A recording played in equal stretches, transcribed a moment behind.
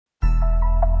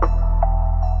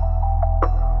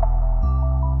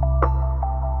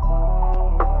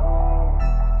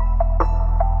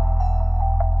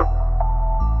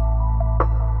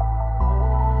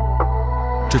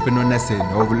Tripping on acid,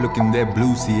 overlooking that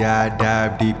blue sea, I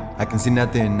dive deep. I can see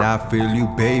nothing, I feel you,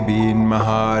 baby, in my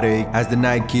heartache. As the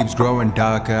night keeps growing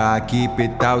darker, I keep it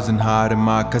 1,000 hard. And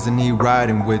my cousin, he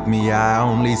riding with me, I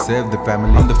only serve the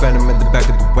family. I'm the phantom at the back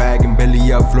of the wagon,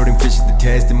 belly up, floating fish at the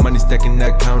test. The money stacking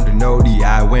that counter, no D.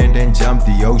 I went and jumped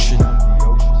the ocean.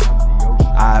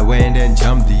 I went and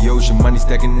jumped the ocean, money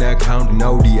stacking that counter,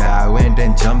 no D. I went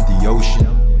and jumped the ocean.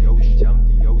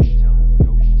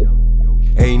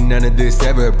 Ain't none of this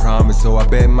ever promised, so I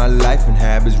bet my life and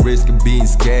habits, risk of being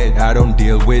scared. I don't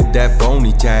deal with that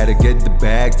phony chatter. Get the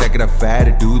bag, stack it up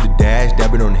fatter, do the dash,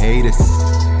 dab it on haters.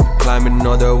 Climbing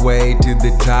all the way to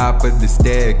the top of the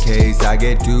staircase. I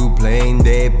get too plain,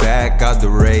 they back out the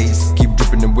race. Keep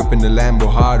dripping and whipping the Lambo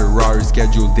harder, Rari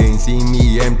scheduled in. See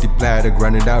me empty platter,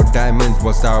 grinding out diamonds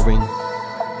while starving.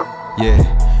 Yeah,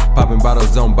 popping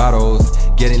bottles on bottles,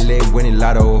 getting late, winning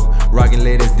lotto, rocking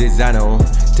latest designer.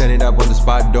 Turn it up on the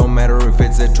spot, don't matter if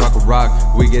it's a truck or rock.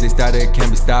 We get it started, can't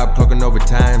be stopped, clocking over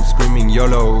time, screaming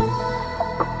YOLO.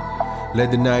 Let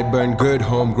the night burn good,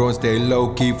 homegrown, stay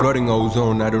low, keep floating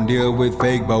ozone. I don't deal with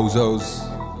fake bozos.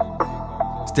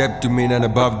 Step to me, none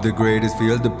above the greatest.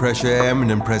 Feel the pressure,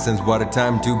 eminent presence, what a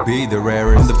time to be the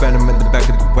rarest. I'm the phantom at the back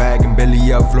of the wagon,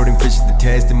 belly up, floating fish at the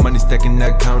test. The money stacking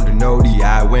that counter, no D.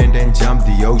 I went and jumped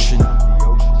the ocean.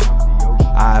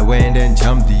 I went and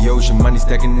jumped the ocean, money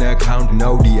stacking that counter,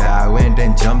 no D. I went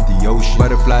and jumped the ocean.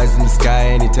 Butterflies in the sky,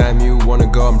 anytime you wanna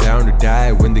go, I'm down to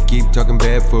die. When they keep talking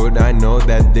barefoot, I know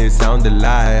that they sound a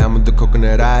lie. I'm on the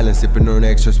coconut island, sipping on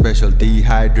extra special,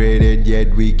 dehydrated,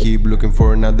 yet we keep looking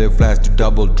for another flash to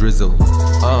double drizzle.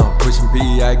 Pushing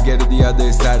P, I get to the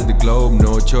other side of the globe.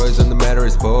 No choice on the matter I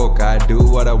spoke, I do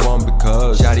what I want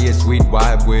because shawty a sweet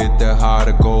vibe with a heart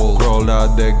of gold. Rolled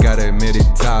out the gotta admit it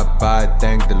top, I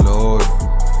thank the Lord.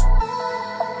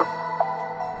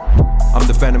 I'm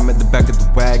the phantom at the back of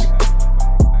the wagon,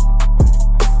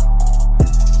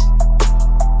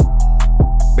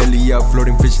 belly up,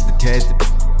 floating fish at the test.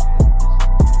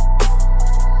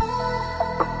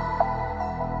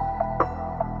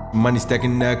 Money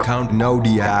stacking the account, no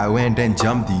D. I went and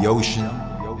jumped the ocean.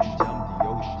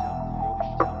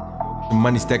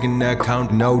 Money stacking the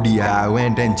account, no D. I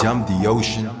went and jumped the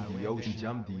ocean.